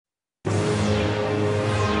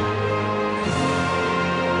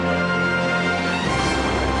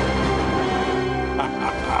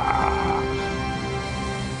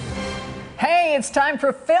it's time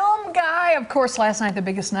for Film Guy. Of course, last night, the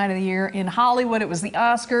biggest night of the year in Hollywood, it was the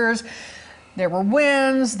Oscars. There were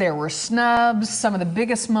wins, there were snubs, some of the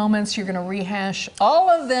biggest moments. You're going to rehash all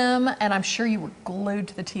of them, and I'm sure you were glued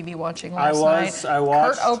to the TV watching last night. I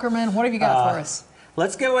watched. Kurt Okerman, what have you got for us?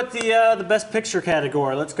 Let's go with the Best Picture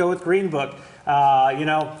category. Let's go with Green Book.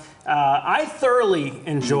 I thoroughly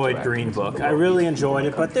enjoyed Green Book. I really enjoyed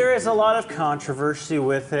it, but there is a lot of controversy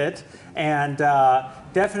with it, and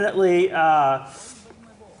definitely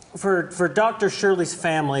for Dr. Shirley's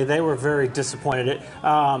family, they were very disappointed.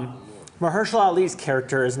 Mahershala Ali's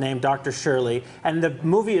character is named Dr. Shirley, and the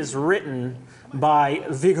movie is written by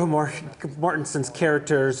Viggo Mortensen's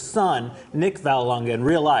character's son, Nick Vallelonga, in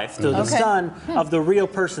real life. So the son of the real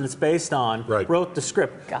person it's based on wrote the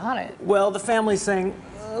script. Got it. Well, the family's saying,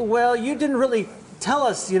 well, you didn't really tell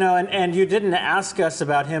us, and you didn't ask us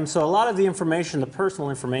about him. So a lot of the information, the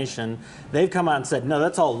personal information, they've come out and said, no,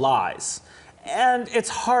 that's all lies. And it's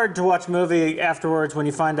hard to watch a movie afterwards when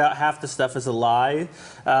you find out half the stuff is a lie.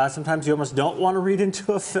 Sometimes you almost don't want to read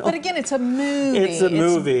into a film. But again, it's a movie. It's a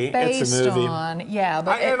movie. It's a movie.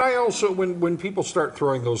 And I also, when people start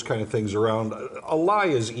throwing those kind of things around, a lie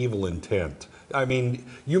is evil intent. I mean,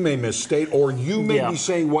 you may misstate, or you may be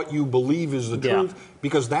saying what you believe is the truth,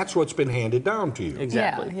 because that's what's been handed down to you.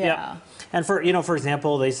 Exactly. Yeah. And for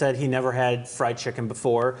example, they said he never had fried chicken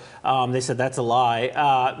before. They said that's a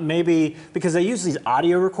lie. Maybe because they use these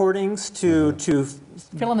audio recordings to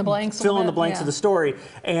fill in the blanks. Of the story,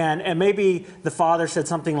 and maybe the father said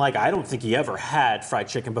something like, "I don't think he ever had fried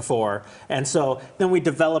chicken before," and so then we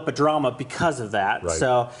develop a drama because of that. Right.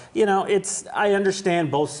 So I understand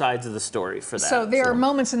both sides of the story for that. So there are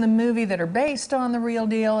moments in the movie that are based on the real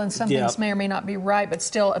deal, and some things may or may not be right, but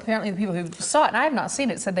still, apparently the people who saw it, and I have not seen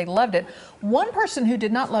it, said they loved it. One person who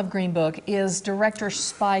did not love Green Book is director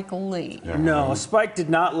Spike Lee. No, Spike did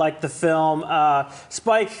not like the film.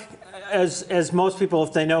 Spike, as most people,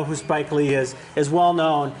 if they know who Spike Lee is well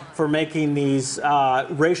known for making these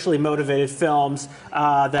racially motivated films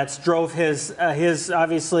that drove his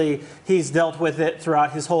obviously he's dealt with it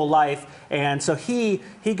throughout his whole life, and so he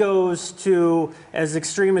goes to as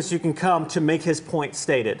extreme as you can come to make his point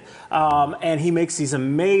stated, and he makes these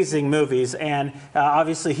amazing movies, and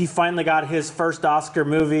obviously he finally got his first Oscar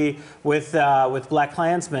movie with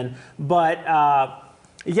BlacKkKlansman, but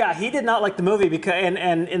yeah, he did not like the movie because,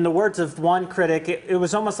 and in the words of one critic, it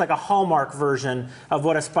was almost like a Hallmark version of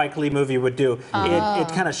what a Spike Lee movie would do. It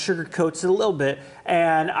kind of sugarcoats it a little bit,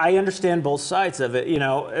 and I understand both sides of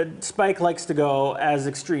it. Spike likes to go as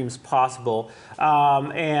extreme as possible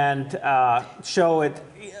and show it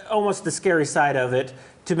almost the scary side of it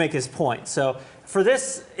to make his point. So for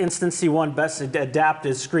this instance, he won Best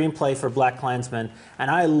Adapted Screenplay for BlacKkKlansman,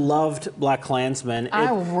 and I loved BlacKkKlansman.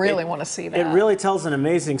 I really want to see that. It really tells an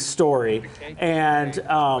amazing story, and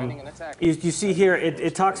you see here,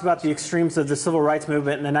 it talks about the extremes of the civil rights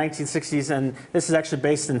movement in the 1960s, and this is actually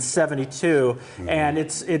based in '72, and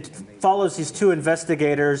it follows these two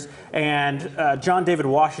investigators, and John David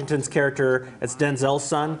Washington's character, it's Denzel's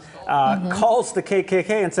son, calls the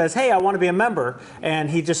KKK and says, "Hey, I want to be a member," and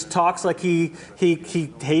he just talks like he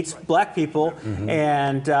hates black people,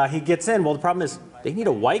 and he gets in. Well, the problem is they need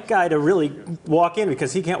a white guy to really walk in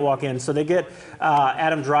because he can't walk in. So they get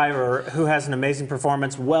Adam Driver, who has an amazing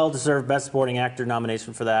performance, well-deserved Best Supporting Actor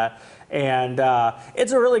nomination for that. And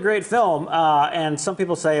it's a really great film. And some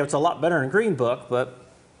people say it's a lot better than Green Book, but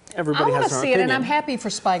everybody has their own opinion. I want to see it, and I'm happy for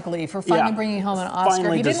Spike Lee for finally bringing home an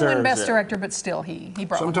Oscar. He didn't win Best Director, but still he brought it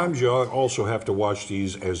home. Sometimes you also have to watch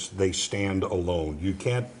these as they stand alone. You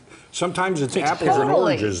can't. Sometimes it's apples and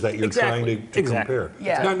oranges that you're trying to compare.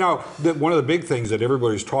 Yeah. Now, one of the big things that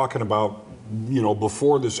everybody's talking about,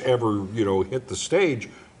 before this ever, hit the stage,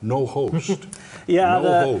 no host.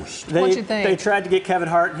 No host. What'd you think? They tried to get Kevin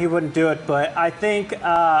Hart, and he wouldn't do it. But I think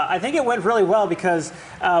it went really well because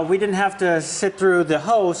we didn't have to sit through the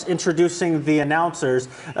host introducing the announcers.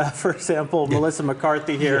 For example, Melissa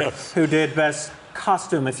McCarthy here, who did Best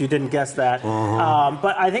Costume, if you didn't guess that.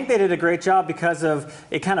 But I think they did a great job because of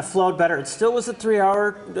it kind of flowed better. It still was a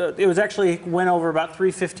 3-hour. It was actually went over about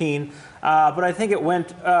 3:15, but I think it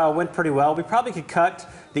went pretty well. We probably could cut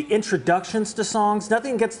the introductions to songs.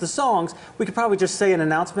 Nothing against the songs. We could probably just say an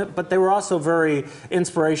announcement, but they were also very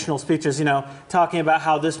inspirational speeches. Talking about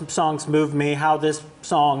how this song's moved me, how this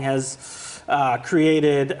song has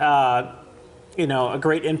created. A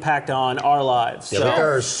great impact on our lives. Yeah, but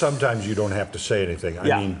there are sometimes you don't have to say anything.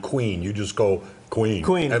 I mean, Queen, you just go,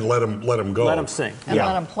 Queen. And let him go. Let him sing. And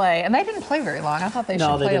let them play. And they didn't play very long. I thought they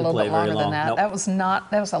No, should they play a didn't little play bit very longer than long. that. Nope.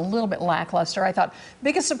 That was a little bit lackluster. I thought,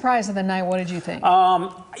 biggest surprise of the night, what did you think?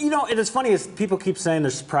 You know, it is funny as people keep saying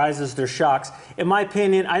there's surprises, there's shocks. In my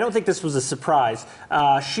opinion, I don't think this was a surprise.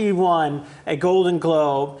 She won a Golden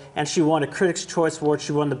Globe and she won a Critics' Choice Award.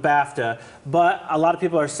 She won the BAFTA. But a lot of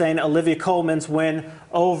people are saying Olivia Colman's win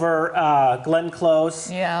over Glenn Close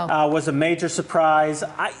was a major surprise.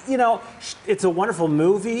 You know, it's a wonderful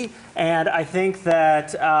movie, and I think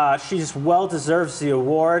that she just well deserves the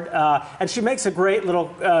award. And she makes a great little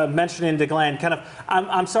mention into Glenn. Kind of,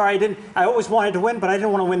 I'm sorry, I always wanted to win, but I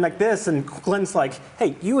didn't want to win like this. And Glenn's like,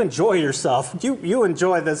 hey, you enjoy yourself. You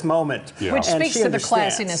enjoy this moment. Yeah. Which And speaks she to the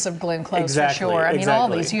understands. classiness of Glenn Close, Exactly, for sure. I mean, all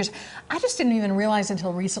exactly. these years. I just didn't even realize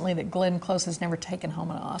until recently that Glenn Close has never taken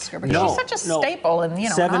home an Oscar, because she's such a staple in,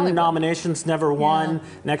 7 Hollywood. nominations, never won. Yeah.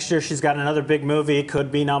 Next year she's got another big movie. It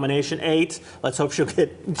could be nomination 8. Let's hope she'll get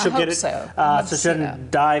it. I hope so. I hope So to she see didn't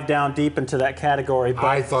that. dive down deep into that category. But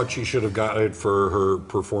I thought she should have gotten it for her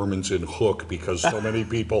performance in Hook, because so many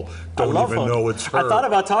people I don't love even Hook. know it's her. I thought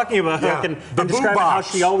about talking about Yeah. Hook and The describing how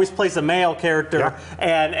boombox. she always plays a male character, Yeah.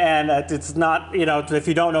 and it's not, if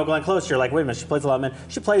you don't know Glenn Close, you're like, wait a minute, she plays a lot of men.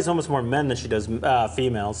 She plays almost more men than she does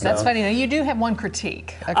females. So. That's funny. Now, you do have one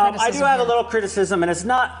critique. A I do criticism have a here. little criticism, and it's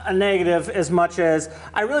not a negative as much as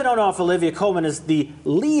I really don't know if Olivia Colman is the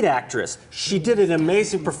lead actress. She did an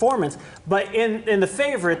amazing performance, but in The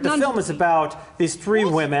Favorite, the film is about these 3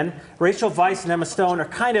 women. Rachel Weisz and Emma Stone are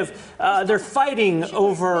kind of, they're fighting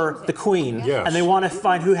over the queen, Yes. and they want to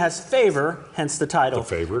find who has favor, hence the title. The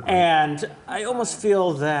Favorite. And I almost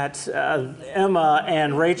feel that Emma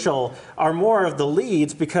and Rachel are more of the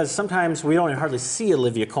leads, because sometimes we don't hardly see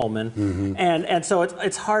Olivia Colman, and so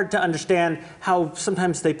it's hard to understand how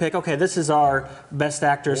sometimes they pick, okay, this is our best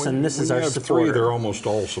actress and this is When our you have supporter. 3, they're almost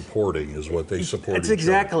all supporting, is what they support. It's each other.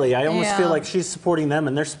 exactly. I almost feel Yeah. like she's supporting them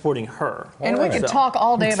and they're supporting her. And we could So- talk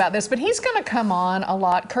all day about this, but he's going to come on a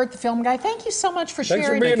lot. Kurt, the film guy, thank you so much for Thanks for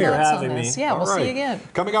sharing being your here. thoughts For on having this. me. Yeah, All we'll see right. you again.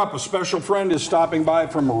 Coming up, a special friend is stopping by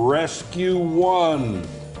from Rescue One.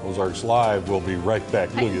 Ozarks Live. We'll be right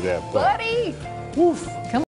back. Look at that. Buddy! Woof. Come